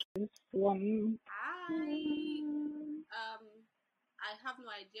One. Hi. I have no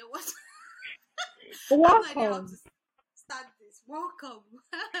idea what. I have no idea how to Welcome. start this. Welcome.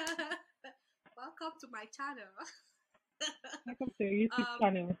 Welcome to my channel. Welcome to your YouTube um,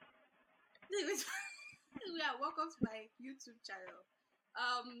 channel. yeah, welcome to my YouTube channel.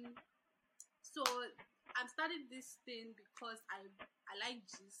 Um, so I'm starting this thing because I like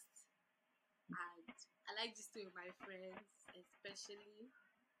gist and I like gisting with my friends, especially.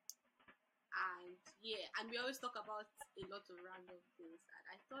 And yeah, and we always talk about a lot of random things. And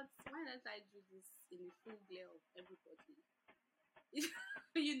I thought, why don't I do this in the full glare of everybody?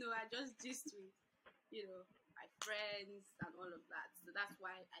 I just gist with, my friends and all of that. So that's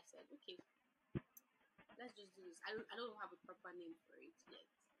why I said, okay, let's just do this. I don't have a proper name for it yet.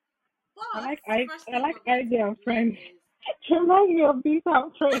 I But like the I first I thing like we're going to idea be of doing friends. is It reminds me of being our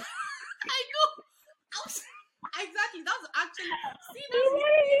friend. I know. I was, exactly. That was actually that's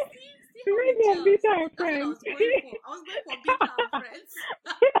the thing. It See how reminds it me of gels. being our That's what I friend. was going for. I was going for being our friends.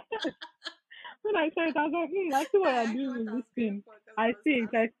 When I saw it, I was like, I see what That's you're actually doing what with I this was going thing. for because I I was see it.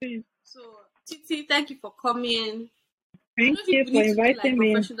 I asking. see it. So, Titi, thank you for coming. I don't Thank know if you we for need to do like inviting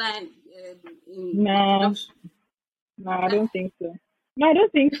me. professional No, introduction. no, I don't think so. No, I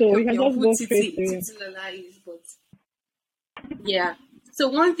don't think so. We can Okay, on just who go straight to it. Titilola is, but yeah. So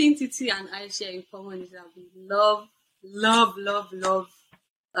one thing Titi and I share in common is that we love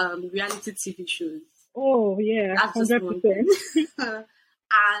reality TV shows. Oh yeah, That's just one thing. 100%.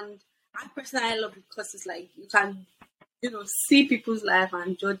 And I personally love it because it's like you can, see people's life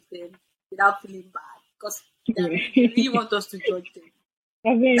and judge them without feeling bad because they really want us to judge them.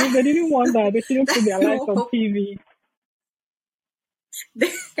 I mean, if they didn't want that, they shouldn't put their lives on No, TV.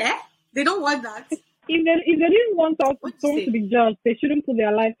 they don't want that. If they didn't want us What do you someone to say? be judged, they shouldn't put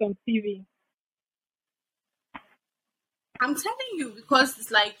their lives on TV. I'm telling you because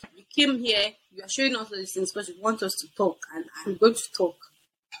it's like you came here, you are showing us all these things because you want us to talk, and I'm going to talk.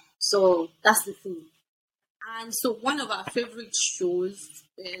 So that's the thing. And so one of our favorite shows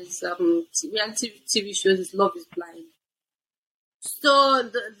is reality TV shows is Love is Blind. So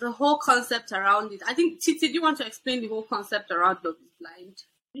the whole concept around it, I think Titi, do you want to explain the whole concept around Love is Blind?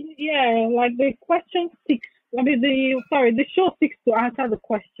 Yeah, like the question sticks. I mean, the show seeks to answer the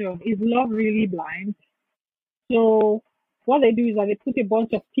question: Is love really blind? So what they do is that they put a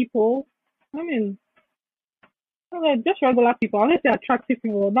bunch of people. I mean, just regular people, unless they're attractive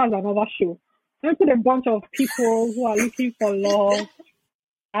people. That's another show. They put a bunch of people who are looking for love,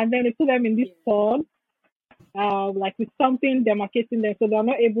 and then they put them in this Yeah, pod, like with something demarcating them, so they're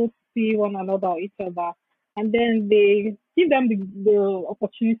not able to see one another or each other. And then they give them the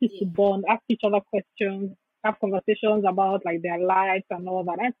opportunity to yeah, bond, ask each other questions, have conversations about like their lives and all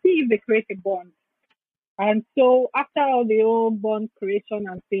that, and see if they create a bond. And so after all the whole bond creation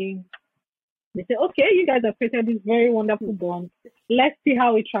and thing, they say, okay, you guys have created this very wonderful bond. Let's see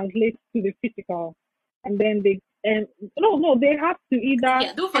how it translates to the physical. And then no, they have to either,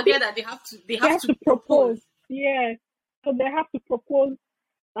 yeah. Don't I think forget that they they have have to to propose. propose. Yeah. So they have to propose.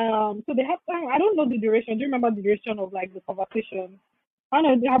 So they have, I don't know the duration. Do you remember the duration of like the conversation? I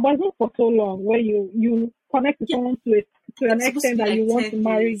don't know, but it's not for so long where you connect with Yeah, someone I to think an it's supposed to extent be that you like want to 10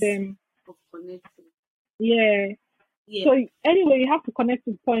 marry days them. of connecting. Yeah. Yeah, So anyway, you have to connect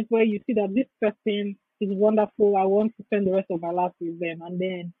to the point where you see that this person is wonderful. I want to spend the rest of my life with them. And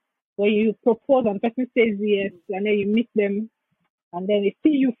then when you propose and the person says yes, and then you meet them, and then they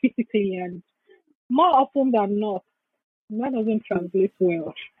see you physically, and more often than not, that doesn't translate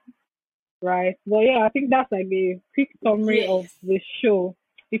well, right? But yeah, I think that's like a quick summary of yes, the show.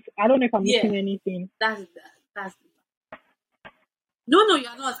 If I don't know if I'm yeah. missing anything. That's no,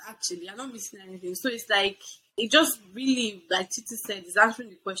 you're not actually. You're not missing anything. So it's like it just really, like Titi said, is answering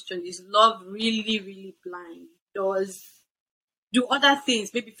the question: Is love really blind? Does do other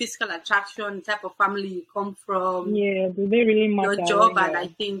things, maybe physical attraction, the type of family you come from, Yeah, do they really your matter job, when and I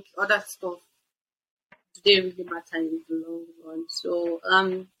you're think other stuff, do they really matter in the long run? So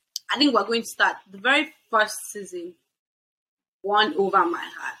I think we're going to start the very first season, One Over My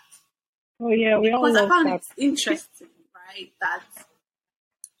Heart, oh yeah, we all because I love found it that. interesting, right? That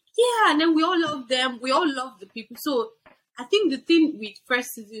yeah, and then we all love them. We all love the people. So I think the thing with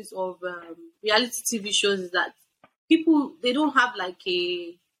first seasons of reality TV shows is that people they don't have like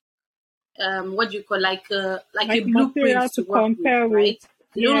a what do you call like a Like blueprint material to to work with, compare with. right?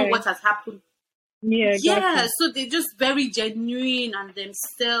 They don't know Yeah, what has happened. yeah, Yeah, exactly. so they're just very genuine and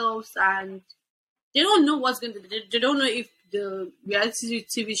themselves, and they don't know what's going to. They don't know if the reality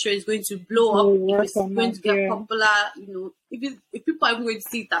TV show is going to blow Will up, if work it's or going not. to get Yeah, popular. If people are even going to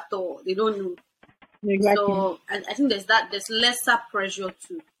see it at all, they don't know. exactly. So I think there's lesser pressure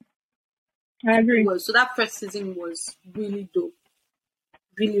too. I People agree. were. So that first season was really dope,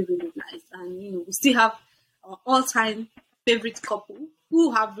 really really nice, and we still have our all-time favorite couple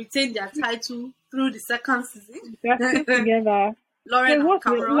who have retained their title through the second season. They're still together. Lauren Wait, and what's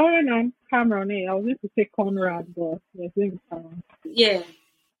the Cameron. Lauren and Cameron? I was going to say Conrad, but they're saying Cameron. Yeah.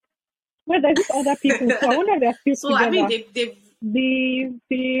 Well, there's this other people too. I wonder if they're still So I mean, together. they've.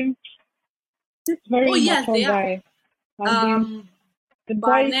 The this Oh very yes, mature they are. guy and Um, the boy.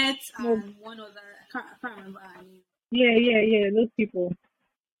 Barnett No, and one other. I can't remember her name. yeah. Those people.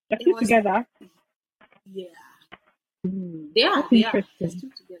 They're It still was together. yeah. Hmm. They are. That's They are. They're interesting. still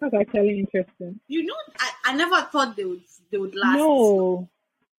together. That's actually interesting. I never thought they would last this long. No,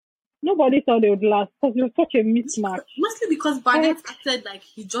 nobody thought they would last because it was such a mismatch. Mostly because Like, Barnett acted like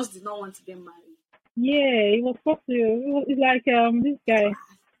he just did not want to get married. yeah, it was supposed to. It's like this guy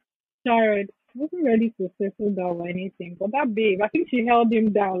Jared wasn't ready to settle down or anything, but that babe, I think she held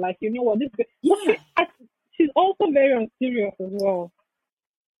him down. Like, you know what, this babe, but Yeah, she's also very unserious as well.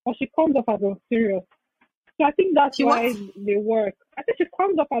 Or she comes off as unserious. So I think that's she what? why they work. I think she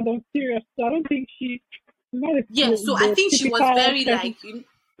comes off as unserious. So I don't think she's not Yeah, so I the think she was typical very person. like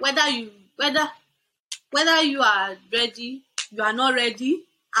whether you are ready, you are not ready.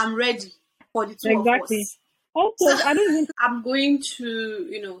 I'm ready for the two of Exactly. us. So Also, I don't even. I'm going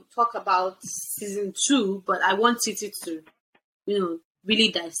to talk about season 2, but I want Titi to really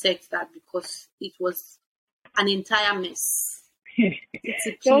dissect that because it was an entire mess. Titi,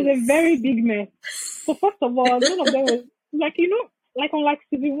 There was a very please. big mess. So first of all, none of them was like like on like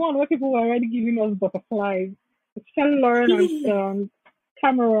season one where people were already giving us butterflies, especially Lauren and Yeah,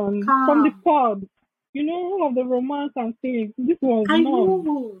 Cameron from the calm. pod. All of the romance and things. This was I none,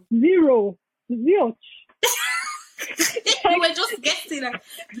 know. zero, zilch. You Like were just guessing, like,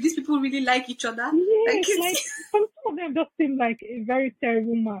 do these people really like each other? Like, yes, like some of them just seemed like a very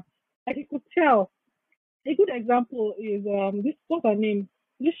terrible match. Like you could tell. A good example is this what's her name?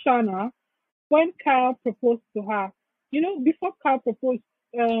 This Shana. When Kyle proposed to her, before Kyle proposed,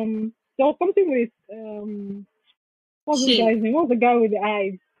 there was something with what's this Shane. guy's name? What's the guy with the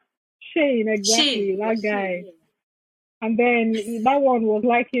eyes? Shane, Shane. exactly, It was that Shane, guy. yeah. And then that one was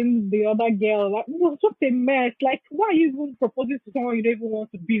liking the other girl. Like, it was just a mess. Like, why are you even proposing to someone you don't even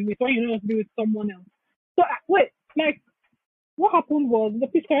want to be with, or you don't want to be with someone else? So wait, like, what happened was,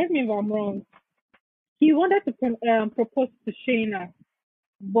 please correct me if I'm wrong. He wanted to propose to Shayna,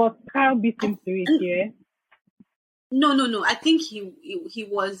 but Kyle beat I, him to it. n- Yeah, no. I think he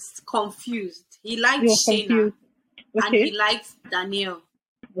was confused. He he liked was Shayna confused. and he Okay. liked Danielle.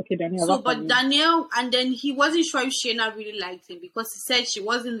 Okay, Daniel, So, that's her but name. Danielle, and then he wasn't sure if Shayna really liked him because he said she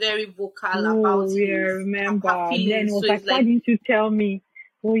wasn't very vocal about Oh, yeah, her remember. Then it feelings. was So like, it's why like, didn't you tell me?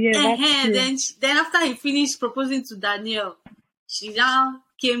 Oh, yeah, that's true. then after he finished proposing to Danielle, she now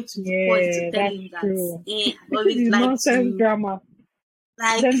came to the pod to Yeah, tell that's him that true. I This always is like nonsense to drama.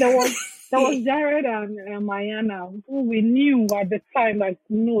 like. Then there was Jared and Mayana, who we knew at the time, like,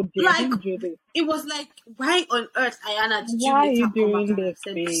 no, dear, Like, don't do this. it was like, why on earth, Ayana, did you Why are you later come back doing and this,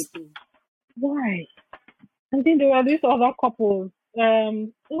 accept babe? this thing? Why? And then there were these other couples.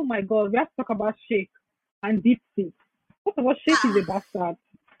 Oh my God, we have to talk about Shake and Dipsy. First of all, Shake is a Ah, bastard.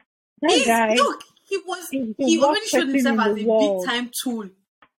 That guy look, is the he worst already showed person himself in the as a big world. time tool.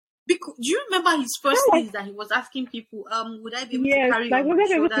 Because, do you remember his Not first like things that he was asking people, would I be able to yes, carry you like on was my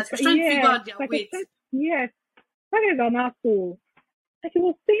I able to? shoulders? He was trying to figure Yes, out their like weight. yes, that is an asshole. Like he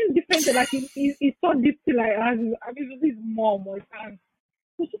was saying different, like he saw Dipsy like as I mean, it was his mom or his aunt.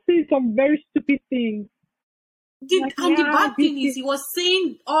 He was just saying some very stupid things. Like And the yeah, bad thing is, Dipsy, he was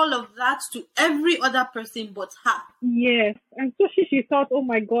saying all of that to every other person but her. yes, and so she thought, oh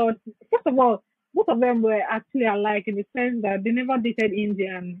my God. First of all, both of them were actually alike in the sense that they never dated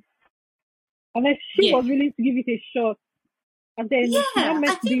Indian, unless she Yeah. was willing to give it a shot, and then she now Yeah.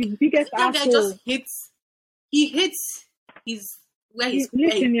 met the I biggest think that guy just asshole. hates his, where he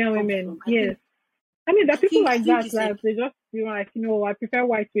Lithuanian comes women, from. yes. I mean, there are people I like think that, it's like like, they just, like, I prefer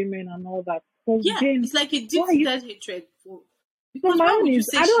white women and all that. But yeah, then, it's like a why deep are you? seated hatred for, So because my why own would you is,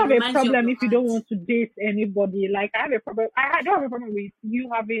 say I she don't have a reminds you of problem your if you aunt? don't want to date anybody. Like, I have a problem. I don't have a problem with you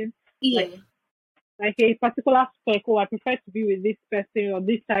having, Yeah, like a particular circle. I prefer to be with this person or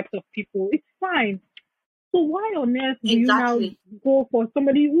these types of people. It's fine. So why on earth do you now exactly. go for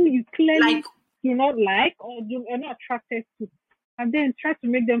somebody who you Like, clearly do not like or are not attracted to, and then try to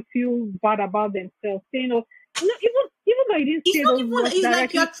make them feel bad about themselves, saying, "Oh, even though you didn't it's say not those even, words it's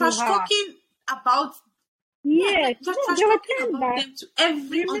like you're directly to trash her." talking about, yeah, like Yes, you're no, trash there were talking times about that them to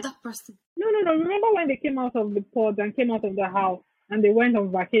every remember, other person. no. Remember when they came out of the pod and came out of the house and they went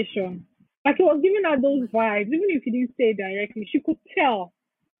on vacation? Like he was giving her Oh those my God. vibes, even if he didn't say it directly, she could tell.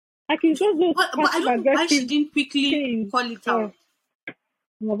 Like it's just those But I passive don't know why she aggressive didn't quickly things. call it Oh, out.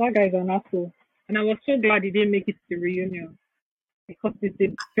 no, that guy's an asshole. And I was so glad he didn't make it to the reunion because it's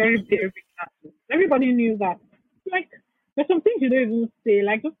a very, very big asshole. Everybody knew that. Like, there's some things you don't even say.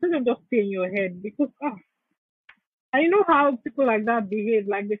 Like, just let them just stay in your head because, I know how people like that behave.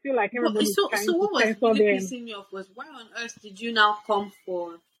 Like, they feel like But everybody's trying so to what was censor really them. pissing me off was, why on earth did you now come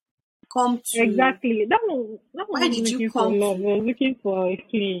to Exactly. That one why wasn't did you looking for come love. It to was looking for a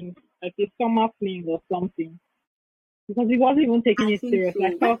fling, like a summer fling or something. Because he wasn't even taking I it think serious. so.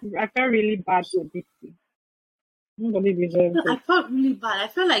 I felt really bad for this thing. Nobody deserves No, I it. felt really bad. I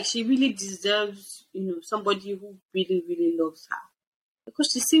felt like she really deserves, somebody who really, really loves her. Because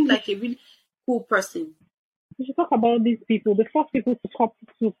she seemed We like a really cool person. we should talk about these people. The first people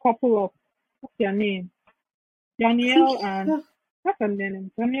to couple up. What's their name? I think Danielle and what's her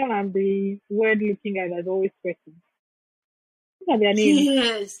name? Danielle and the weird looking guy that's always sweating. What are their names?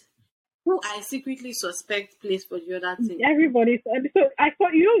 yes. Who I secretly suspect plays for the other team. Everybody's so I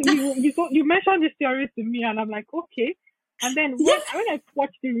thought you mentioned this theory to me and I'm like okay. And then when I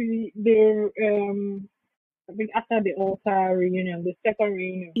watched the I think after the altar reunion, the second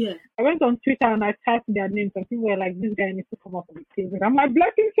reunion, Yeah. I went on Twitter and I typed their names and people were like, this guy needs to come up on the table. I'm like,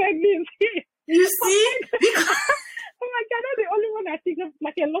 Blacking said this. You see? Because I'm like, I'm not the only one I think of,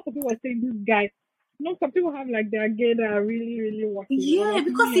 like a lot of people are saying this guy. Some people have like their gay that are really, really working. But yeah, like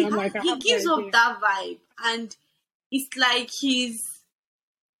because me, I'm like, I he have no gives off idea. that vibe, and it's like he's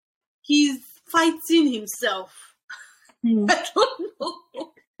fighting himself. Hmm. I don't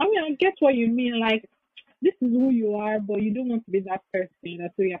know. I mean, I get what you mean. Like, this is who you are, but you don't want to be that person.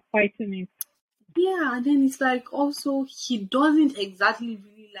 That's why you're fighting it. Yeah, and then it's like also he doesn't exactly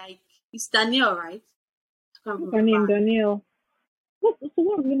really like. It's Daniel, right? I can't What's her remember name? her name. Danielle. What's the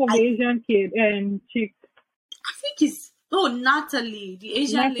name of the I Asian kid? Chick. I think it's Natalie, the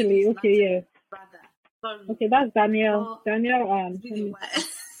Asian lady Natalie. is Okay, Natalie, yes. brother. Sorry, Okay, that's Danielle. oh, Danielle it's and been a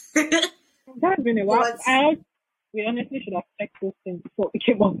while. that's been a while. but We honestly should have checked those things before we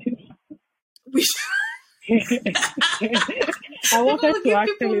came on this. we should, I people wanted will to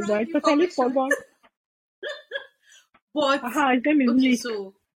give people actually, but wrong I totally information. forgot. But Aha, his name is okay, Nick.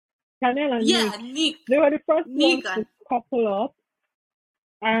 so Danielle and Nick. yeah, Nick, They were the first ones Nick, to couple up,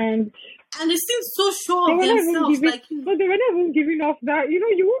 and and they seem so they sure of were not even themselves. giving. Like No, they were not even giving off that.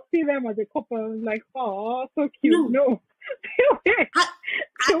 You won't see them as a couple like, oh, so cute. no, No, I,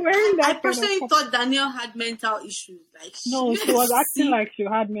 they were wearing I that kind of personally couple. thought Danielle had mental issues. Like she No, she needed was to acting see, like she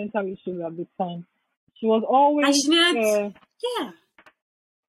had mental issues at the time. She was and always, yeah,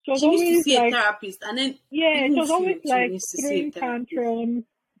 she was she needs to always see a like, therapist, and then yeah, she even was always she like needs to see a throwing therapist. tantrums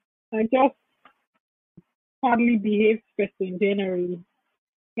and just hardly behaved person generally.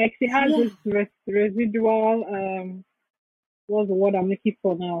 Like she has Yeah, this residual, what's the word I'm looking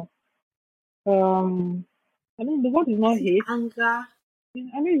for now? I don't. The word is not is it hate. anger? I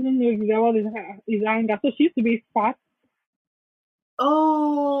don't even know if the word is anger. So she used to be fat.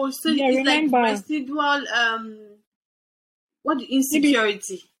 Oh, so Yeah, it's like remember? residual what Maybe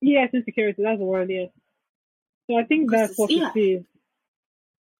insecurity? yes, insecurity. That's the word. Yes. So I think Because that's it's what it yeah, is.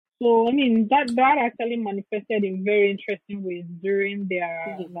 So I mean that actually manifested in very interesting ways during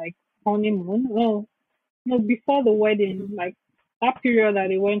their mhm. like honeymoon. Oh no, before the wedding, like that period that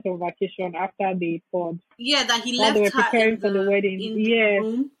they went on vacation after they pod, Yeah, that he while they left were her preparing for the wedding. in the Yes,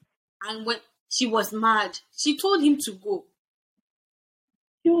 room, and when she was mad, she told him to go.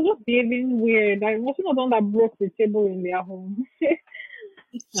 she was just behaving weird. Like was she not the one that broke the table in their home?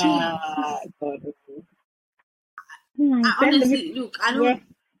 Yeah, God. I Then honestly look. we're,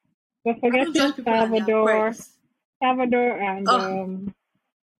 we're I don't forgetting judge people and their quirks. Salvador Oh, and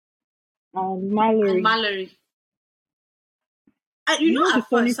and Mallory. Mallory. And You know the at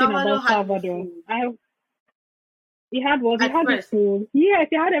funny first thing Salvador about had no Salvador? food. He At had the first, food. Yes,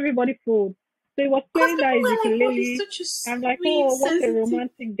 he had everybody food. So he was because playing that people his were like, "Oh, he's ukulele. such a I'm like, sweet, oh, what a sensitive."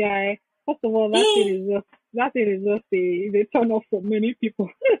 romantic guy. First of all, Eh, that thing is just a turn off for many people.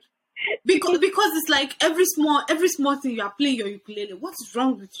 because Because because it's like every small thing you are playing your ukulele. What is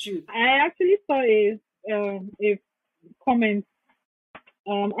wrong with you? I actually saw a comment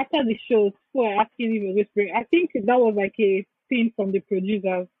after the show, people were asking if he was whispering. I think that was like a thing from the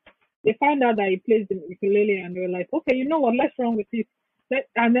producers. They found out that he plays the ukulele, and they were like, "Okay, you know what? Let's run with it."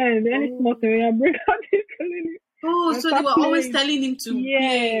 And then any small Oh, thing, I bring out the ukulele oh, and so they start were always playing. telling him to play it.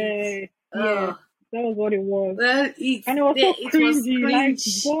 Yes, yes, Oh, that was what it was, well, and it was so it was cringy. Like,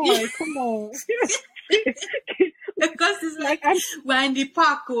 cringe. boy, come on. Because it's Like like we're in the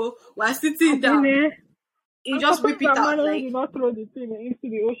park, oh, we're sitting I'm in down. there. You I'm just whip surprised it that out. Mallory Like did not throw the thing into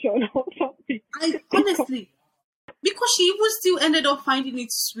the ocean or something. I honestly, because she even still ended up finding it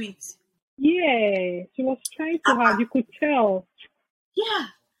sweet. Yeah, she was trying so hard. You could tell. Yeah.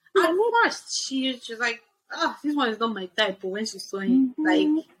 Yeah, At not. first, she's like, this one is not my type. But when she saw him, like,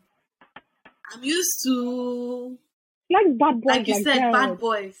 Mhm. I'm used to, Like bad boys like you like said, bad Jared.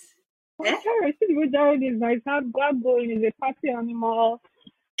 boys. Like Eh? Jared, see the way Jared is like hard going, he's a party animal,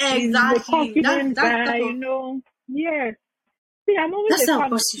 he's a Exactly. confident That's the guy, type of, Yes. See, I'm always that's a the type of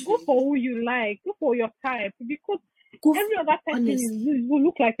fan of person go she for is. who you like, go for your type, because Go, every other person honestly. will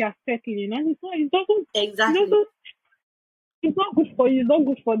look like you're settling, and it Exactly. doesn't, it's not good for you, it's not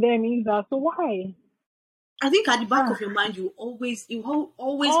good for them either. So why? I think at the back Ah, of your mind, you always have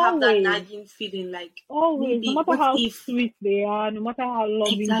that always. nagging feeling like, Always, no maybe, matter what how if? sweet they are, no matter how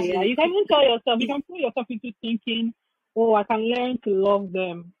loving they are, Exactly. you can even tell yourself, you If, can put yourself into thinking, oh, I can learn to love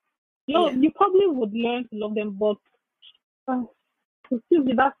them. yeah, You probably would learn to love them, but uh, to still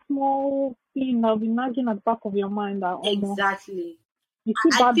be that small thing that'll be nagging at the back of your mind that, almost, exactly. you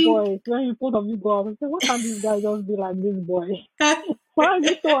see I bad think, boys, when you both of you go up and say, why can't this guy just be like this boy? Why is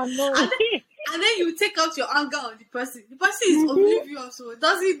he so annoying? and then you take out your anger on the person. The person is Mhm. oblivious, so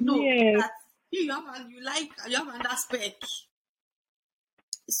doesn't know Yes. that you have an aspect.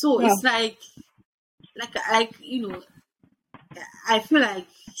 So Yeah. it's like I feel like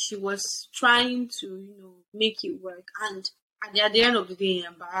she was trying to make it work, and at the end of the day, it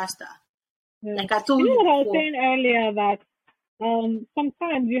embarrassed her. Yeah. Like I You told you know what I was before. saying earlier that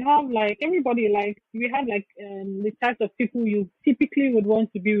sometimes you have like everybody like you have like the types of people you typically would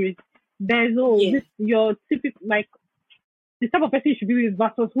want to be with. There's Yeah, this your typical like the type of person you should be with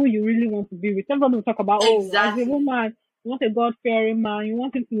versus who you really want to be with. Everybody will talk about as a exactly. woman, you want a God fearing man, you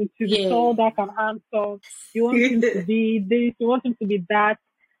want him to be tall, Yeah. dark and handsome, you want him to be this, you want him to be that.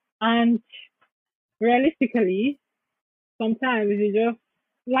 And realistically, sometimes it's just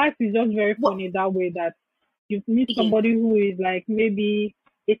life is just very What? funny that way that you meet Yeah. somebody who is like maybe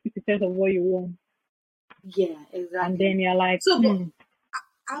 80% of what you want, Yeah. and Exactly. then you're like, So, but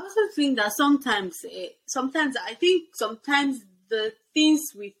I also think that sometimes I think sometimes the things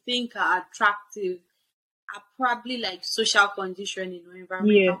we think are attractive are probably like social conditioning or yes,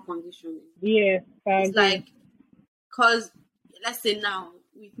 environmental conditioning. yes, I It's agree. like, cause let's say now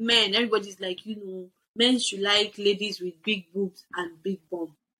with men, everybody's like, men should like ladies with big boobs and big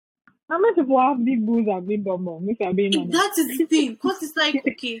bum. How many people have big boobs and big bum bum, if I'm being honest? That is the thing, cause it's like,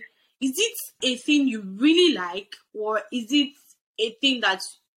 okay, is it a thing you really like, or is it a thing that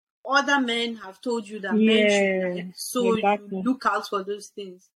other men have told you that men should Yeah, like, so you exactly. look out for those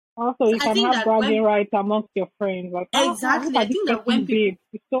things? Also, So you I can think have that bragging rights amongst your friends. Like, look exactly, I at this think that when person's people, babe.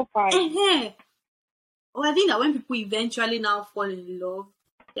 It's so fine. I think that when people eventually now fall in love,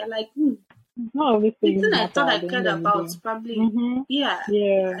 they're like, None of these the things thing I matter thought I at the cared end of the about day. probably, Mm-hmm. yeah,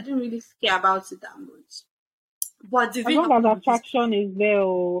 Yeah. I didn't really care about it that much. But it As didn't long as happen with this attraction guy. is there,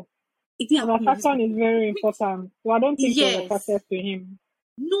 oh, It didn't because happen with this attraction is people. very important. So I don't think she was Yes. attracted to him.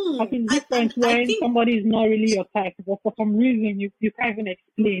 Like No. it's And different I when think somebody is not really your type, but for some reason you can't even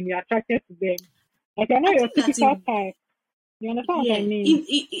explain. You're attracted to them. Like you're I not your think that typical in type. You understand what I yeah, mean?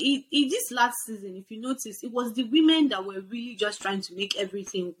 in this last season, if you notice, it was the women that were really just trying to make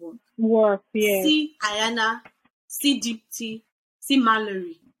everything work. Work, yes. See Ayana, see Dipti, see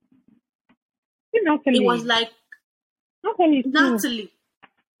Mallory. See It was Natalie. like Natalie too. Natalie.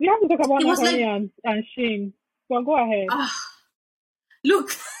 We have to talk about It was Natalie like, and Shane. So go ahead.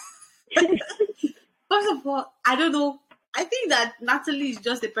 look. First of all, I don't know. I think that Natalie is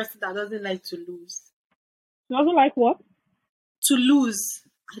just a person that doesn't like to lose. She doesn't like what? To lose,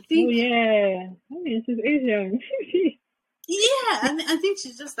 I Oh think. yeah. I mean she's Asian. Yeah, I think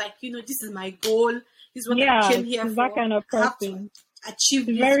she's just like, this is my goal. This is what I Yeah, came here she's that for. kind of I have to person. achieve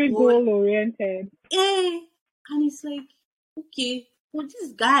She's this very goal. goal oriented. And it's like, okay, but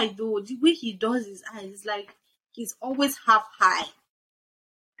this guy though, the way he does his eyes, is like he's always half high.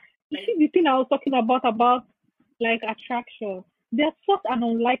 You Like see the thing I was talking about like attraction. They're such an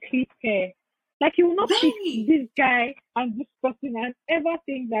unlikely pair. Like you will not pick very. this guy and this person and ever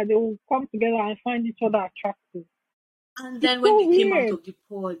think that they will come together and find each other attractive. And It's then when so they came out weird. of the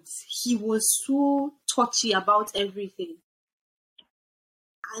pods, he was so touchy about everything.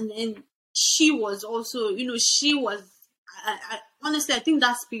 And then she was also, she was. Honestly, I think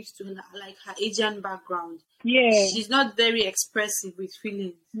that speaks to like her Asian background. Yeah. She's not very expressive with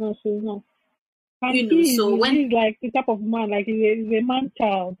feelings. No, she's not. And he So when he's like the type of man, like he's a man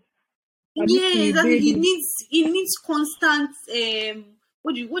child that needs to yeah, be exactly, he babied. needs constant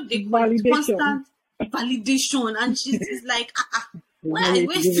what they call it, Validation. constant validation, and she's like, where No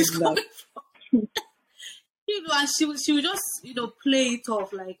way to is give this him that. coming from? And she would just, play it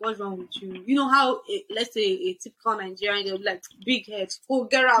off like, what's wrong with you? You know how, let's say, a typical Nigerian, they would like, big head, oh,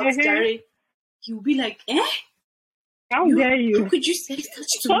 get out, Uh-huh. Jerry. He would be like, eh? How dare How you? could you say such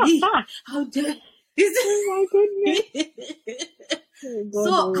to me? How dare Oh my goodness. Oh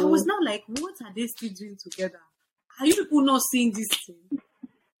God, So I was oh. now like, what are they still doing together? Are you people not seeing this thing?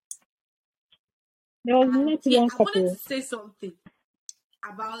 There was And not yeah, one I wanted to couple. say something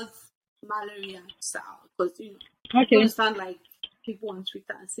about Mallory and Sal, because I'm going to Okay. sound like people on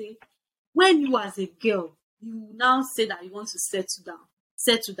Twitter and say, when you as a girl, you now say that you want to settle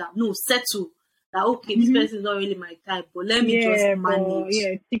down, no, settle. That okay, this Mm-hmm. person is not really my type, but let me just Yeah, but manage.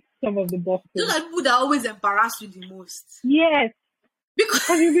 yeah, tick some of the Those boxes. are people that always embarrass you the most. Yes, Because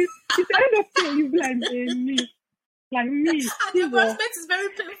because it's the end of the day, you be like me, and the see what? embarrassment is very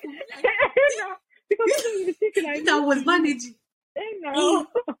painful. Like, No, because sometimes you be thinking like that was me, managing. no,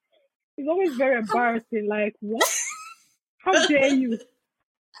 it's always very embarrassing. Like what? How dare you?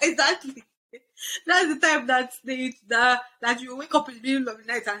 Exactly. That's the time that you wake up in the middle of the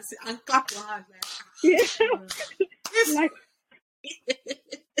night and clap your hands like, Yeah, if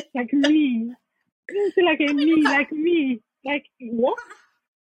like me. You don't say like a I mean, me, like me, like what?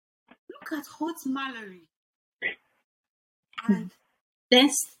 look at Hot Mallory and then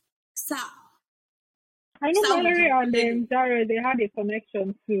Sal. I know Sal with Mallory the and ukulele. Jared, they had a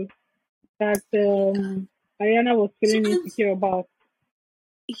connection too that Ariana was So feeling and insecure about.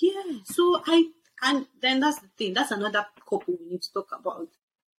 yeah, so and then that's the thing. That's another couple we need to talk about.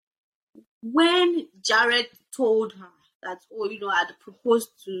 When Jared told her that, oh, I'd proposed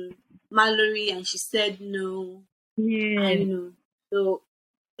to Mallory and she said no, and Yeah. so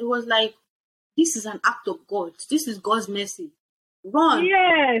it was like, this is an act of God. This is God's mercy. Run.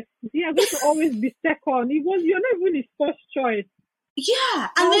 Yes, they are going to always be second. You're not even his first choice. Yeah. I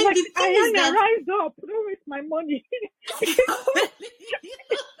And was then like, the thing is Ayana, that rise up. Don't waste my money. because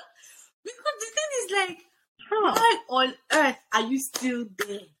the thing is like, How? why on earth are you still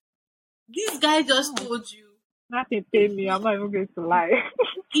there? This guy just How? told you. Nothing pay me. I'm not even going to lie.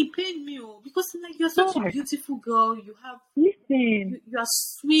 He paid me, because like, you're such a God, beautiful girl. listen. You are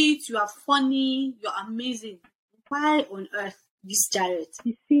sweet, you are funny, you're amazing. Why on earth this Jared?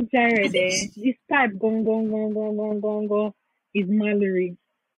 You see I Jared think there. This type gong is Mallory.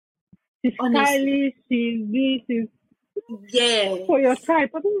 She's honestly, stylish. She's yeah. for your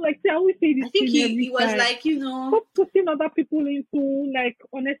type. I don't like. I always say I this think thing he every was time. like, Stop putting other people into like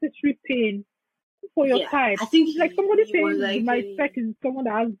unnecessary pain for your yeah. type. I think It's like somebody he was saying like, my spec is someone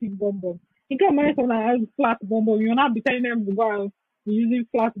that has big bum bum. You can't marry someone that has flat bum bum. You're not be telling them to go and be using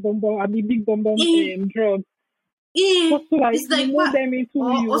flat bum bum. I mean big bum bum eh, drugs. Just so like it's you like mold what? them into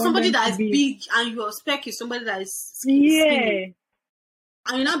who you Or want somebody them that to is be. big and your spec is somebody that is skinny, Yeah,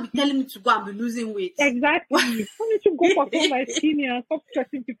 and you now be telling me to go and be losing weight. exactly. Why don't you go for someone like skinny and stop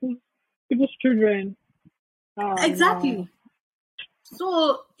stressing people's children? Oh no. Exactly.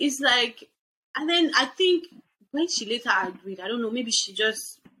 So it's like, and then I think when she later agreed, I don't know, maybe she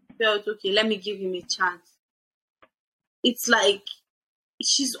just felt, okay, let me give him a chance. It's like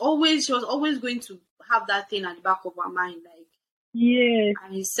she was always going to have that thing at the back of her mind, like, Yes.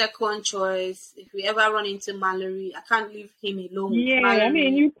 I'm his second choice. If we ever run into Mallory, I can't leave him alone with Yeah, I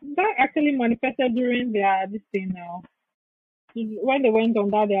mean, Mallory. that actually manifested during their this thing now. When they went on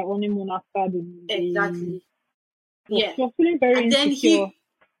their honeymoon after the Exactly. Yeah. she was feeling very And then insecure.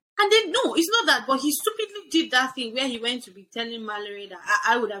 no, it's not that, but he stupidly did that thing where he went to be telling Mallory that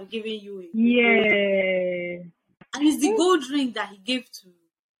I would have given you a gold ring. Yeah, And it's the gold ring that he gave to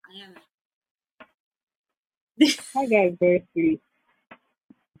Ayana. that guy is very sweet.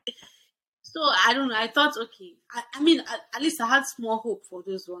 So I don't know. I thought, okay. I mean, at least I had small hope for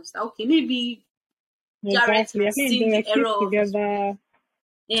those ones. That, okay, maybe Jared Exactly. I has think they seen were the error cute of his ways. together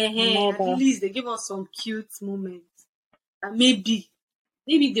and all At that. least they give us some cute moments. And maybe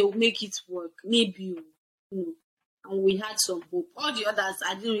they'll make it work. Maybe. And we had some hope. All the others,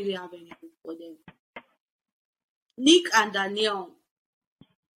 I didn't really have any hope for them. Nick and Danielle,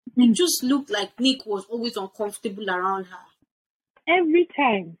 it just looked like Nick was always uncomfortable around her. Every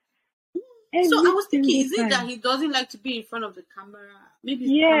time, So I every was thinking, single is it that time. he doesn't like to be in front of the camera? Maybe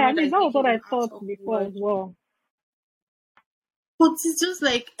it's the Yeah, I camera that mean is that was making what I him act thought before as awkward. well. But it's just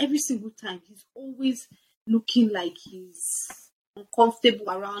like every single time, he's always looking like he's uncomfortable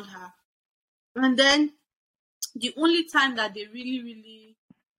around her. And then the only time that they really, really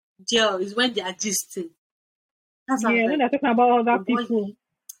gel is when they are gisting. That's why I was Yeah, when like, they're talking about the other boy, people,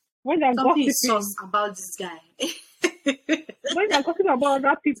 when they're something is gossiping, sus about this guy. When they're talking about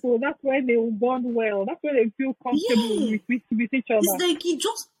other people, that's when they will bond well. That's when they feel comfortable Yeah. with each It's other. like he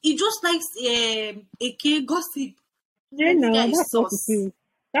just likes AK gossip. It's Yeah, like this no, guy is that's what it sauce. is.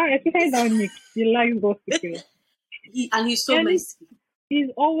 That especially that Nick, he likes gossiping. And he's so Yeah, messy. he's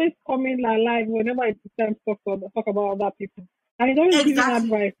always coming alive whenever it's time to talk about other people. And he's always giving Exactly.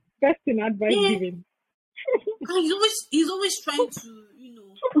 advice. First in advice Yeah. giving. And he's always trying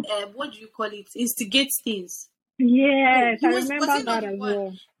to, what do you call it? Instigate things. Oh, Yes, he I was remember he not that the as one?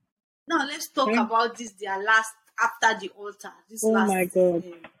 well. Now let's talk Eh? about this. Their last after the altar. This Oh last. my God.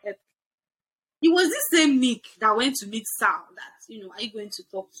 It was this same Nick that went to meet Sal. That are you going to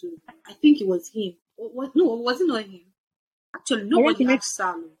talk to? I think it was him. What? No, was it not him? Actually, I went nobody to meet asked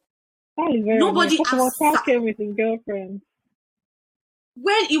Sal. Sal is very honest. Nobody First of all, asked Sal Sal. came with his girlfriend.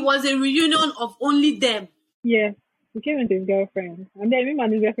 When it was a reunion of only them. Yes, he came with his girlfriend. And then him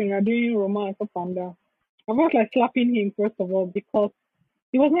and his girlfriend were doing romance up and down. I was like slapping him first of all because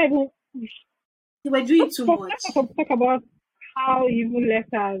he was not even They were doing too let's much. talk about how he even left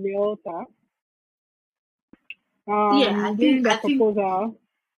her at the altar. Yeah, I During think the I think proposal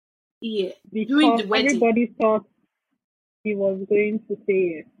yeah. During because the wedding. everybody thought he was going to say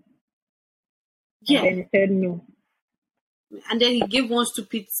yes. And Yeah. then he said no. And then he gave one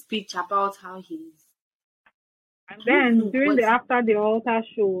stupid speech about how he's And I don't then know, during but the after the altar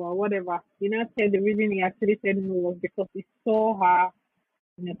show or whatever, he now said the reason he actually said no was because he saw her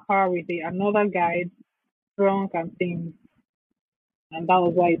in a car with another guy, drunk and things, and that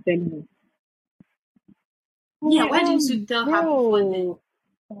was why he said no. I'm yeah, like, why didn't you tell her before then?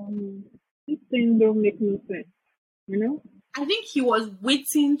 bro, this thing don't make no sense, you know? I think he was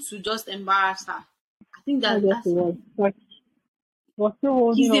waiting to just embarrass her. I think That's that what it that's was. Like, was still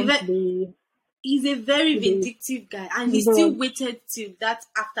holding he's a on very he's a very to vindictive guy, and the he still grudge. waited till that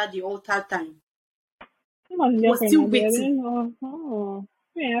after the altar time. Him and his He was girlfriend still are there. waiting. Then,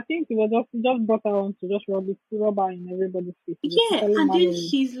 yeah, I think it was just brought her on to just rub her in everybody's face. He was Yeah, totally and then married.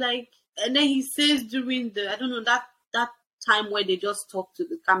 he's like, and then he says during the I don't know that time where they just talk to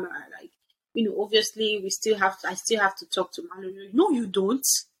the camera, like obviously I still have to talk to Mallory. No, you don't.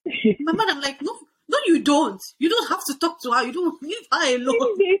 My mother, I'm like, no, no, you don't. You don't have to talk to her. You don't leave her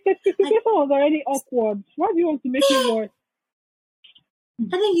alone. The Like, situation was already awkward. Why do you want to make it yeah. worse?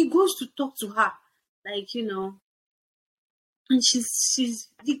 And then he goes to talk to her, like and she's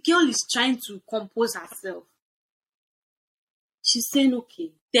the girl is trying to compose herself. She's saying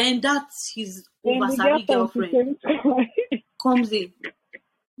okay. Then that his Then over the Sabi girlfriend to girlfriend say, comes in.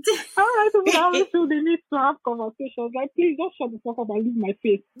 how I people that always feel the need to have conversations. Like, please don't shut the fuck up and leave my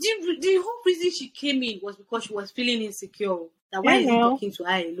face. The whole reason she came in was because she was feeling insecure. That why Yeah, is he now. talking to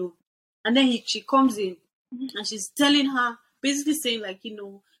her alone? And then she comes in and she's telling her, basically saying like,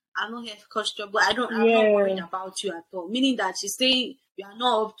 I'm not here to cause trouble. I'm not worried Yeah. about you at all. Meaning that she's saying you are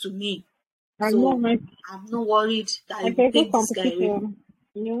not up to me. I'm not So my I'm not worried that like you will there's no take this guy away. competition.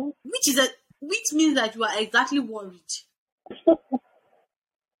 You know? Which means that you are exactly worried.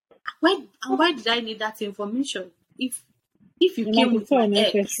 Why did I need that information? If you And like came it's with so my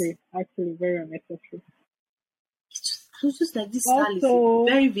ex, unnecessary, actually very unnecessary. I was just like, this Sal is a Also,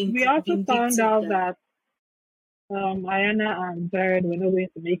 very we also found vindictive out guy. that Ayana and Jared were not going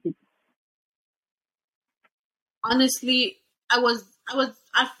to make it. Honestly, I was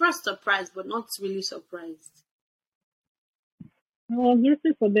at first surprised, but not really surprised. I was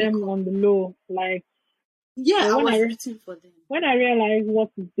rooting for them Because on the low, like, yeah, but I was rooting for them. when I realized what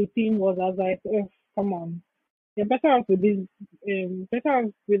the thing was, I was like, oh, come on, you're better off with this, better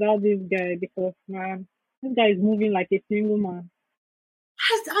off without this guy because man, this guy is moving like a single man.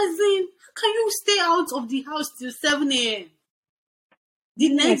 As in, how can you stay out of the house till 7 a.m. the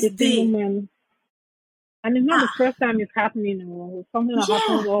Moving like a next single day? man, and it's not the Ah, first time it's happening. Or it's something that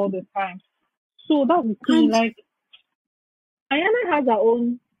happens yeah, all the time. So that's the thing. and Like Ayana has her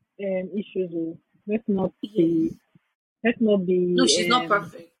own issues. Oh. Let's not be. yes, Let's not no, be. she's not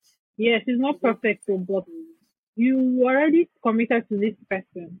perfect. Yes, she's not She's not perfect, oh, perfect. but you already committed to this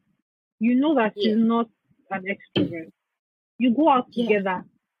person. You know that Yeah, she's not an extrovert. You go out yeah. together,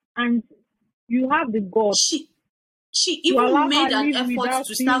 and you have the guts She she to even allow made her an live effort without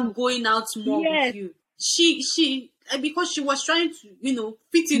to start you. going out more with Yes, you. She because she was trying to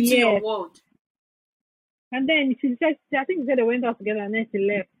fit into your yes. world. And then she said, I think she said they went out together, and then she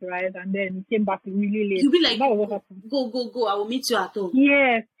left, right? And then came back really late. You'll be And like, that was what happened. go. I will meet you at home.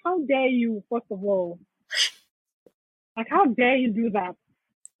 Yes. How dare you? First of all, like, how dare you do that?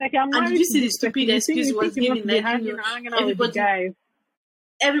 Like, I'm And did married you to see the this person. stupid You think excuse he you think was you want giving? to be Like, hanging out with the everybody guys?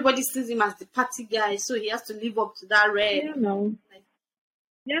 everybody sees him as the party guy, so he has to live up to that red. You know, Like,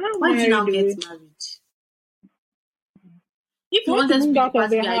 you're not why did you married, now get though. married? If She you went to wanted to move be the out of party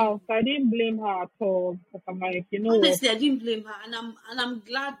the guy, house. I didn't blame her at all. But I'm like, you know what? honestly, I didn't blame her, and I'm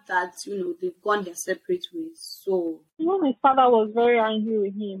glad that they've gone their separate ways. So Even his father was very angry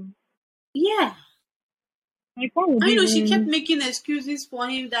with him. yeah, Like, what would and she kept even? making excuses for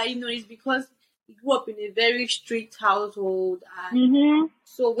him that it's because he grew up in a very strict household, and Mm-hmm.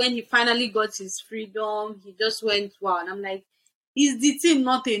 so when he finally got his freedom, he just went wow. And I'm like, is the thing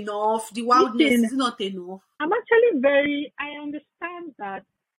not enough? The wildness Listen, is it not enough? I'm actually very. I understand that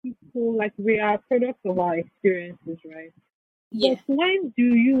people like we are products of our experiences, right? But Yeah, when do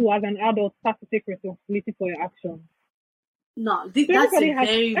you, as an adult, start to take responsibility for your actions? no, So that's a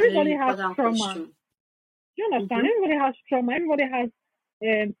very everybody has important trauma. question. Do you understand? Mm-hmm. Everybody has trauma. Everybody has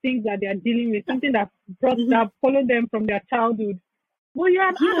things that they are dealing with, something Mm-hmm. that followed them from their childhood. But you're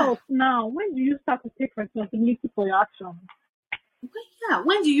an Yeah. adult now. When do you start to take responsibility for your actions? Well, yeah.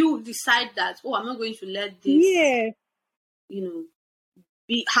 When do you decide that, oh, I'm not going to let this, Yeah, you know,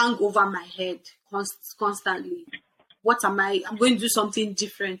 be hang over my head constantly? What am I? I'm going to do something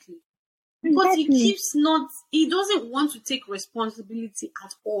differently. Because exactly. he doesn't want to take responsibility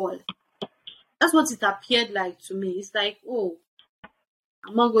at all. That's what it appeared like to me. It's like, oh,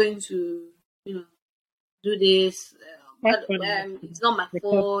 I'm not going to, you know, do this. That's funny It's actually. not my Because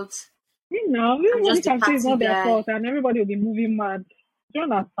fault. I'm everybody just the can say it's party not their guy. fault and everybody will be moving mad. Do you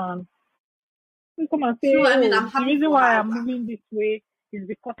understand? You come and So, say, I mean, oh, I'm the happy reason for why her. I'm moving this way is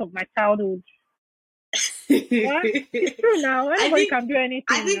because of my childhood. Well, it's I true now. Anybody think, can do I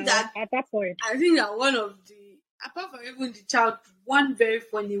anything think now that, at that point. I think that one of the, apart from even the child, one very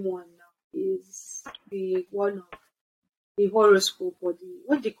funny one now is the one of the horoscope or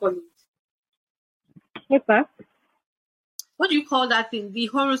what do you call it? What's that? What do you call that thing? The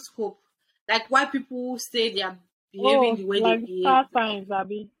horoscope. Like why people say they are behaving Oh, the way they like behave. star signs,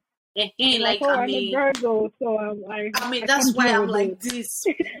 Abby. You're like, Like oh, I'm a Virgo, so I that's can't why deal I'm with like this. this.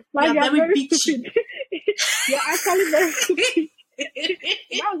 We Like, are you're very very bitchy. stupid. You're actually very stupid.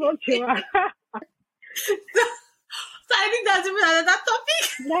 That's what you are. So I think that's even another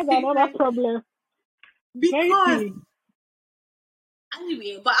That's topic. another problem. Very Because silly.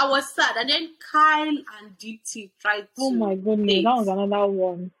 anyway, but I was sad. And then Kyle and DT tried Oh to my goodness, that date. was another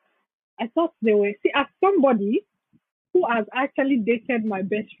one. I thought they were. See, as somebody who has actually dated my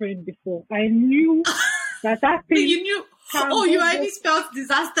best friend before, I knew that So thing you knew, can oh, you go already both. spelled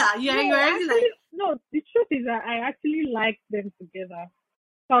disaster. You're No, already actually, like, no. The truth is that I actually liked them together.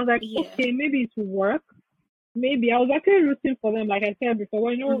 So I was like, yeah. okay, maybe it will work. Maybe I was actually rooting for them, like I said before.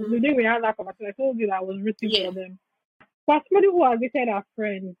 Well, Mm-hmm. the day we had that conversation, I told you that I was rooting Yeah. for them. But somebody who has dated our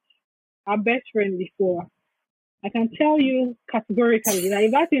friend, our best friend before, I can tell you categorically that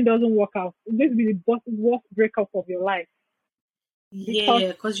if that thing doesn't work out, it's going to be the worst breakup of your life. Because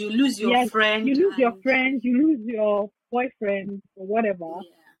Yeah, because you lose your yes, you friend lose your and friend, you lose your boyfriend or whatever,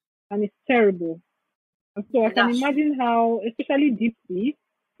 yeah, and it's terrible. And so I yeah, can that's true. imagine how, especially deeply,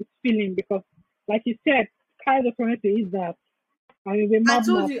 it's feeling because, like you said, Kyle just wanted to eat that, and he's a I mad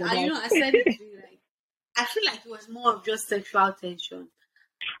told mouth you, for I that. I said it to you like I feel like it was more of just sexual tension,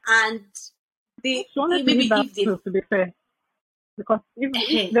 and She wanted to maybe eat that if they too, to be fair, because if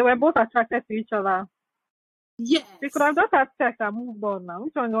hey they were both attracted to each other, they could have yes. just had sex and moved on now.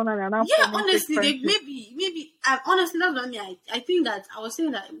 Which one are they now Yeah, forming fake honestly, they friendship? maybe honestly that's what I mean. I think that I was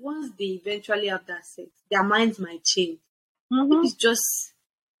saying that once they eventually have that sex, their minds might change. Maybe Mm-hmm. it's just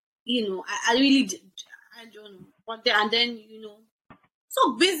I really I don't know. But then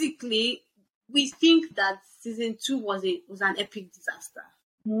so basically we think that season 2 was an epic disaster.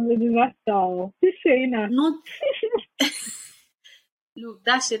 The disaster. She's saying that. Not look,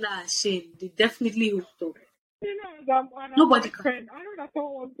 that Shayna and Shane, they definitely hooked up. And her Nobody can. boyfriend. I know that's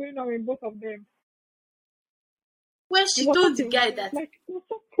what was going on with both of them. When It she was told such the a guy that, like it was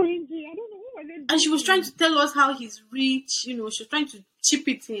so cringy. I don't know what were they and she was trying doing. to tell us how he's rich, she was trying to chip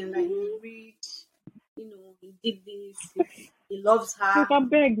it in, like he's Mm-hmm. rich, he did this, he loves You her. can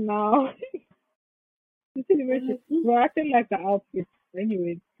beg now. You see the way I'm she like, "Hmm." well, I actually like the outfit.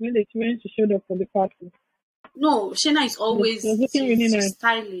 Anyway, when she showed up for the party, No, Shayna is she always was looking really she's nice.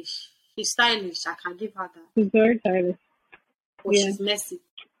 stylish. She's stylish. I can give her that, She's very stylish. but Yeah. she's messy.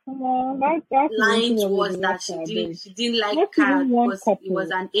 Come on, that season two Lines was a was that disaster, she I didn't beg. she didn't like Not Kyle even one because he was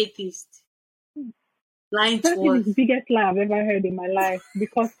couple. an atheist. Lines That is the was biggest lie I've ever heard in my life.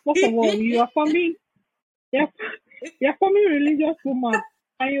 Because first of all, you're, you're forming religious woman,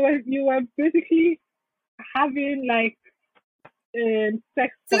 and you were basically having like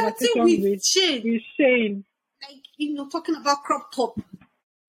sex flirting conversation with Shane, with Shane. like talking about crop top.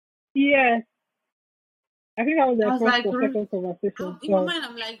 Yes, I think that was I their was first like, or second conversation. in my So mind,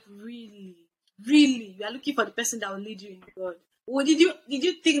 I'm like, really, really, you are looking for the person that will lead you in God. Or did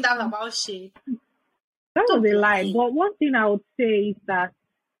you think that about shade? That was Stop a lie. lying. But one thing I would say is that,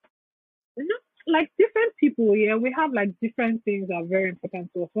 like different people, yeah, we have like different things that are very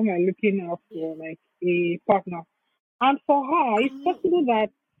important to us when we're looking out Yeah. for like a partner. And for her, it's possible that,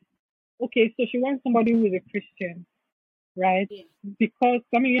 okay, so she wants somebody who is a Christian, right? Yeah. Because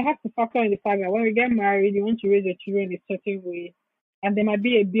I mean, you have to factor in the fact that when we get married, you want to raise your children a certain way, and there might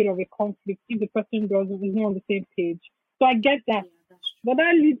be a bit of a conflict if the person doesn't is not on the same page. So I get that, Yeah, that's true. but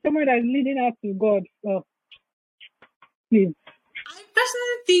that leads someone that is leading us to God. Please, I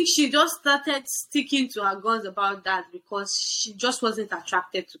personally think she just started sticking to her guns about that because she just wasn't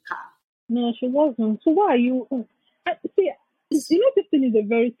attracted to Carl. no, she wasn't. So why are you? See, this thing is a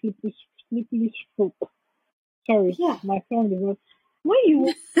very slippery stroke. Sorry, Yeah. my sound is not. When you,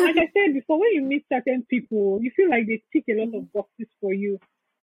 like I said before, when you meet certain people, you feel like they tick a lot Mhm. of boxes for you,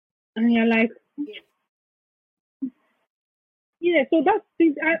 and you're like, Yeah. yeah. So that's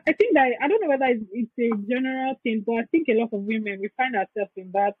I think that I don't know whether it's a general thing, but I think a lot of women we find ourselves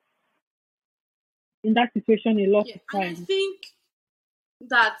in that situation a lot Yeah. of And I times. think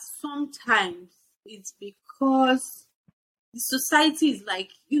that sometimes it's because the society is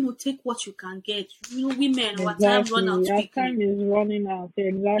like, take what you can get. Women, our time run out Exactly. Our quickly. time is running out.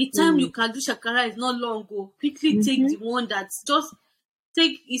 The time you Exactly. can do shakara is not long ago. Quickly take Mm-hmm. the one that's just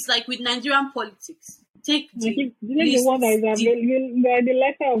take. It's like with Nigerian politics. Take I the think like the least, one that is the available, the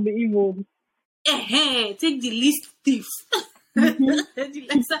lesser of the evil. take the least thief. Mm-hmm. The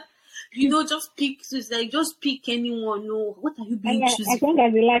lesser, just pick. So it's like just pick anyone. No, what are you And being choosy as long for?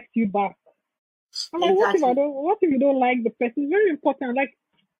 as they like you back. I'm like, what if I Exactly. don't? What if you don't like the person? It's very important. Like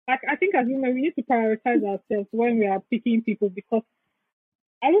I think as women, we need to prioritize ourselves when we are picking people because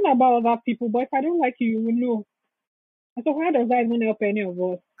I don't know about other people, but if I don't like you, you will know. And so how does that even help any of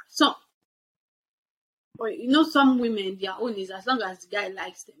us? So, but some women, their own is as long as the guy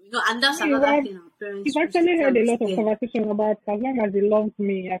likes them. And that's You another have thing our you've parents used to actually tell heard a us lot of then. conversation about as long as he loves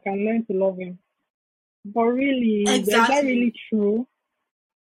me, I can learn to love him. But really, is that Exactly. really true?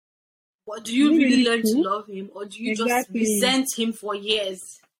 But do Is you it really really learn to true? love him, or do you just Exactly. resent him for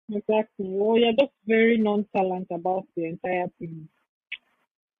years? Exactly. Well, you're just very nonchalant about the entire thing.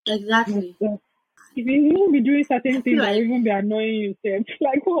 But, Exactly. if you even be doing I certain feel things that will like, even be annoying you, self,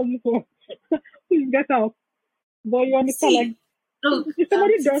 like what's this one? Please get out. But you understand, like see, look, if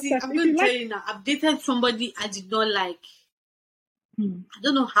somebody does Titi, that, I'm if going you to tell like, you now, I've dated somebody I did not like. hmm, I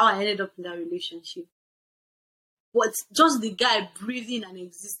don't know how I ended up in that relationship. But just the guy breathing and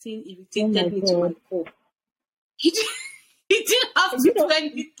existing oh my irritated me to my god, core. He, did, he didn't have you to do know,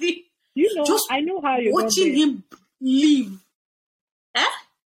 anything. you know, Just I know how you got watching there. him live. Eh?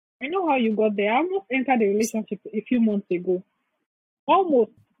 I know how you got there. I almost entered the relationship a few months ago.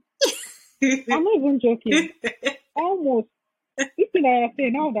 Almost. I'm not even joking. Almost. This thing that I say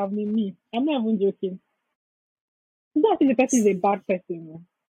now would have been me. I'm not even joking. It's not as if the person is a bad person. Man.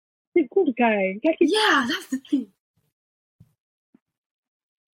 He's a good guy. Like Yeah, that's the thing.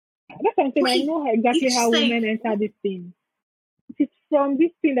 that's what I'm saying. I Okay, know exactly it's how just like, women enter this thing. It's from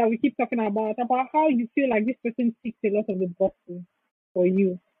this thing that we keep talking about how you feel like this person ticks a lot of the boxes for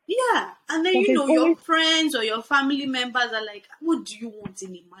you. yeah. And then, But there's your always friends or your family members are like, what do you want in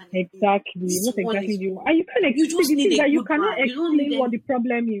a man again? exactly This what one exactly is do you want. good. And you can't You explain just the need thing a that you good cannot man. You don't need explain what any. the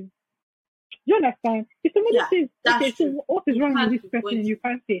problem is. Do you understand? If somebody Yeah, says, that's okay, so true. what is You wrong with can't this person? pinpoint You it.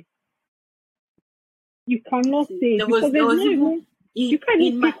 can't say. You cannot See, say there because was there there's was no even even in you can't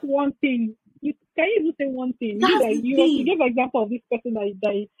even in my pick one thing. You can you even say one thing. You that's that the you thing. gave an example of this person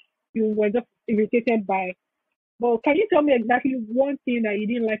that you were just irritated by. But can you tell me exactly one thing that you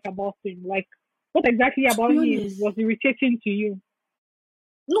didn't like about him? Like what exactly To about be him honest, was irritating to you?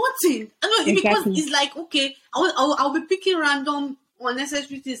 nothing. I know because Exactly. it's like, okay, I'll be picking random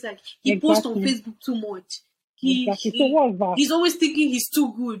unnecessary things like he posts on Exactly. Facebook too much. He Exactly. So he what's that? he's always thinking he's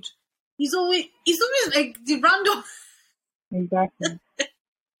too good. He's always like the random. Exactly. That's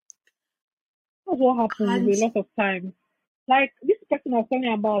what happens And a lot of times. Like this person I was telling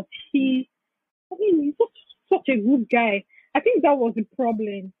you about, I mean, he's such a good guy. I think that was the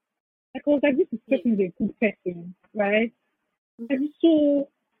problem. Like, I was like, this yeah. person is a good person, right? Mhm. And so,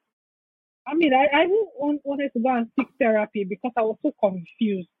 I mean, I even wanted to go and seek therapy because I was so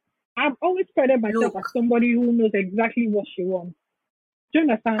confused. I've always prided myself as Look, somebody who knows exactly what she wants. Do you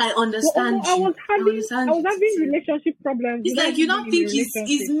understand? I But understand I was you. I I understand was you, having Titi. relationship problems It's without like you even being don't in a think it's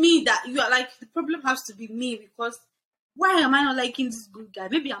relationship. me that you are like the problem has to be me because why am I not liking this good guy?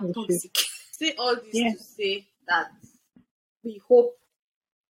 Maybe I'm Oh shit. toxic. Say all this Yeah, to say that we hope,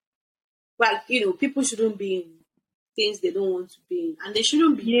 like, people shouldn't be in things they don't want to be in, and they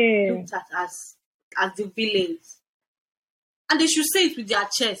shouldn't be yeah. looked at as the villains. And they should say it with their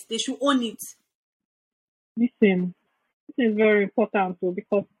chest. They should own it. Listen, this is very important too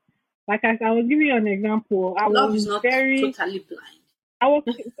because, like I was giving you an example. Love is not totally blind. I was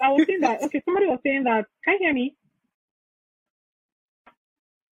saying that. Okay, somebody was saying that. Can you hear me?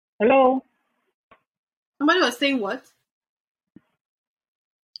 Hello. Somebody was saying what?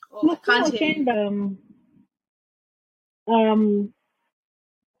 Oh, No, I can't hear saying you. that,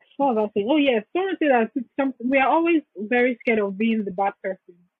 what was I saying? Oh yes, someone said that we are always very scared of being the bad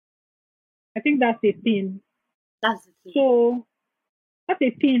person. I think that's a thing. That's the thing. So that's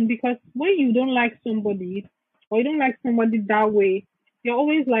a thing because when you don't like somebody or you don't like somebody that way, you're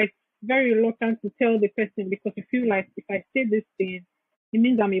always like very reluctant to tell the person because you feel like if I say this thing, it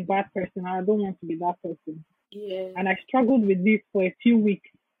means I'm a bad person and I don't want to be that person. Yeah. And I struggled with this for a few weeks.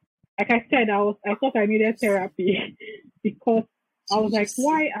 Like I said, I thought I needed therapy because I was like,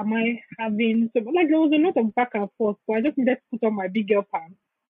 why am I having so like there was a lot of back and forth, so I just needed to put on my big girl pants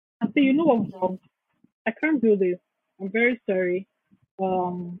and say, you know what, Bob, I can't do this. I'm very sorry.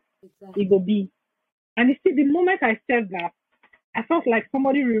 It will be. And you see, the moment I said that, I felt like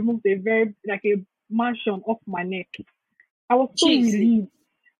somebody removed a mansion off my neck. I was so relieved.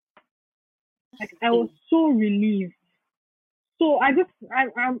 Like I was so relieved. So I don't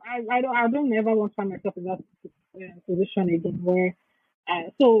ever want to find myself in that position again where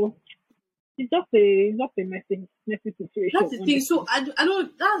so it's just a messy situation. That's the thing. So I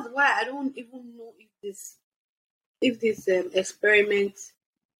don't. That's why I don't even know if this experiment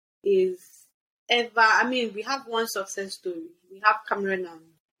is ever. I mean, we have one success story. We have Cameron and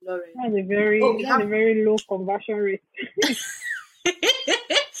Lauren. That's a very low conversion rate.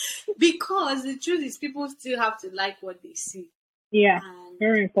 Because the truth is, people still have to like what they see. Yeah,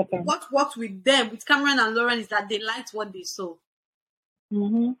 very important. What worked with them, with Cameron and Lauren, is that they liked what they saw.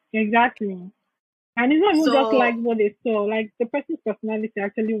 Mm-hmm. Exactly. And it's not even just like what they saw. Like the person's personality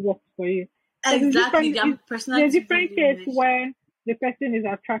actually works for you. Exactly, their personality. There's a different case where the person is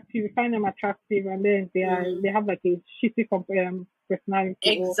attractive, you find them attractive, and then they have like a shitty personality.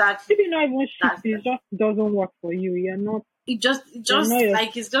 Exactly. Or maybe not even shitty, it just doesn't work for you. You're not. It just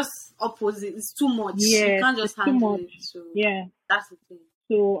like it's just opposite. It's too much. Yeah, you can't just handle it. So yeah, that's the thing.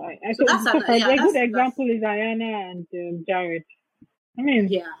 So a good example is Ayana and Jared. I mean,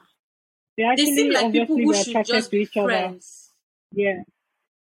 yeah, they seem like people who should just to be each friends. Other. Yeah.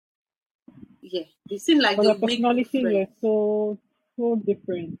 Yeah, they seem like but they the personalities were so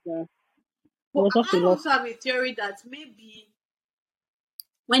different. But I also have a theory that maybe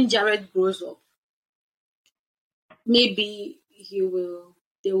when Jared grows up, maybe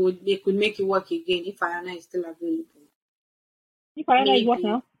they could make it work again if Ayana is still available. If Ayana is what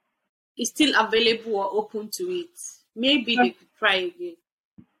now? Is still available or open to it. Maybe they could try again.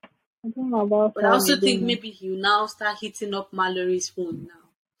 I don't know about. But I also think maybe he'll now start hitting up Mallory's phone now.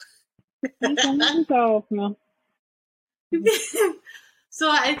 He can off now. So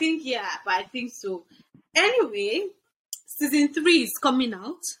I think but I think so. Anyway, season 3 is coming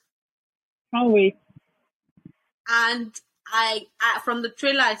out. Can't wait. And I from the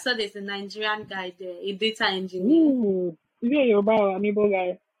trailer I saw there's a Nigerian guy there, a data engineer. Ooh, is he a Yoruba or an Igbo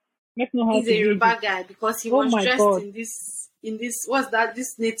guy? Let's know how he's a Yoruba guy because he was dressed in this what's that?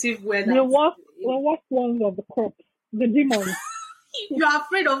 This native wear. The worst ones of the crops, the demons. You're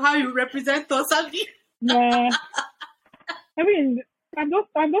afraid of how you represent us, Abby. Nah. I mean, I'm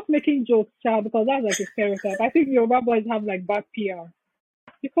not making jokes, child, because that's like a stereotype. I think Yoruba boys have like bad PR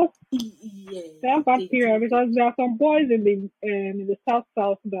because they have bad PR because there are some boys in the south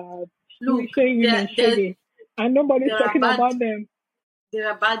that showing women shady, and nobody's talking about them. There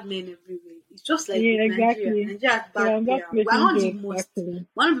are bad men everywhere. It's just like exactly. Nigeria has bad PR. We're not the most.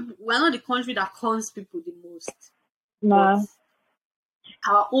 We're not the country that cons people the most. Nah.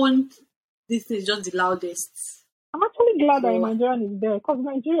 Our own. This is just the loudest. I'm actually glad that Nigerian is there because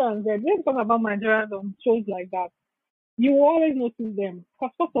Nigerians, let's talk about Nigerians on shows like that. You will always notice them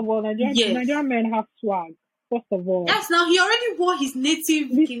because first of all, Nigerian men have swag. First of all, yes. Now he already wore his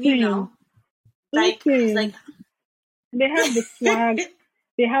native bikini now. Like they have the swag,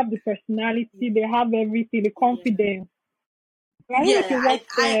 they have the personality, they have everything, the confidence. I don't know if you watch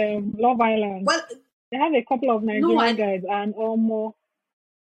Love Island. Well, they have a couple of Nigerian guys and almost.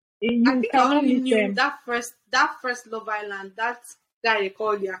 I think I only knew that first Love Island. That guy they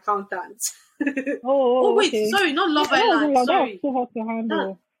call the accountant. Oh wait, okay. Sorry, not Love Island. Sorry, that was too hot to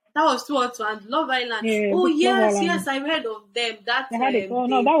handle. That was too hot to handle. Love Island. Yeah, yes, I heard of them. That's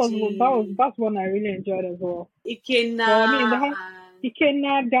one I really enjoyed as well. Ikena.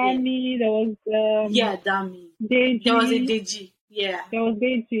 Ikena, Dami. There was Dami. Deji. There was a Deji. Yeah. There was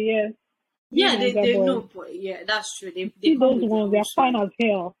Deji. Yes. Yeah, Niger they boys. know, but yeah, that's true. They See come those with their ones, own they're fine swag. as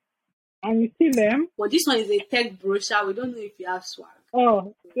hell. And you see them, But this one is a tech brochure. We don't know if you have swag.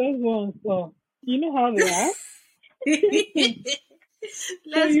 oh, those ones, oh, you know how they are. So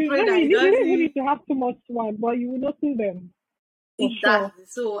Let's pray that it they don't even doesn't. need to have too much swag, but you will notice them for sure. Exactly.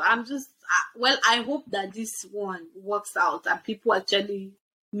 So I'm just well. I hope that this one works out and people actually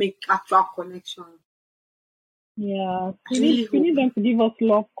make actual connection. Yeah, I really we hope. need them to give us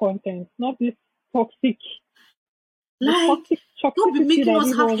love content, not this toxic, the Like, toxic don't be toxicity making that us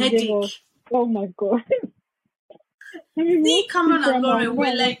these have ones give us. headache. Oh my god. I mean, See, watch this Cameron and drama Lauren and go were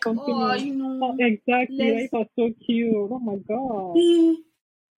and watch like, something oh, else. you Oh, know, exactly. let's That was so cute. Oh my god. see.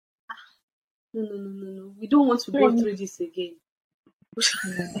 No, no, no, no, no. We don't want to go So, through this again.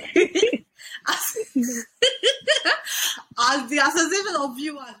 yeah. as, as the association of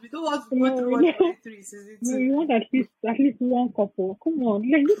viewers, we don't want to go No, through we what we know. went through in season No, two. you want at least one couple. Come on.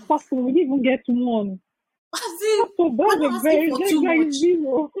 Like this couple, we didn't even get one. As in, So we're that's not a asking very, for that's too like much.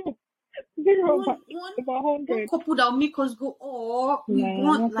 zero. Zero One, one, about one 100. couple that will make us go, oh, we Nah,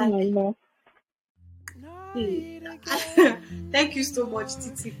 want nothing like. like that. Hey. Thank you so much,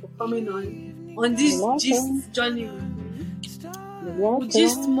 Titi, for coming on You're this welcome. gist journey with me. You're We'll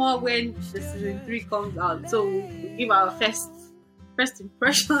gist welcome. more when the season 3 comes out. So we'll give our first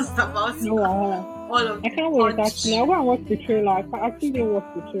impressions about No, all of I the can't wait actually. punch. I'll go and watch the trailer. I actually didn't watch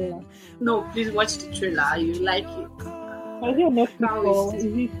the trailer. No, please watch the trailer. You like it. Is it on I can't Netflix or wait.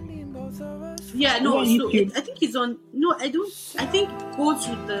 is it Yeah, on no. So YouTube? I think it's on. No, I don't. I think go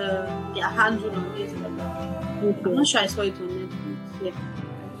to their handle on Instagram. I'm not Okay. sure I saw it on Netflix.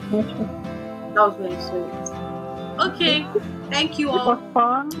 Yeah, Okay. that was where I saw it. Okay, thank you It all. was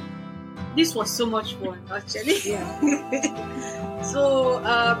fun. This was so much fun, actually. Yeah. So,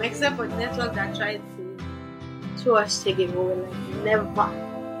 except for the network that tried to show us again, we were like, never.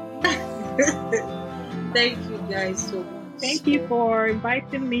 Thank you guys so much. Thank you for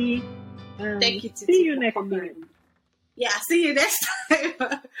inviting me. Thank you, Titi, See you for next coming. time. Yeah, see you next time.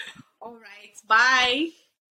 All right, bye.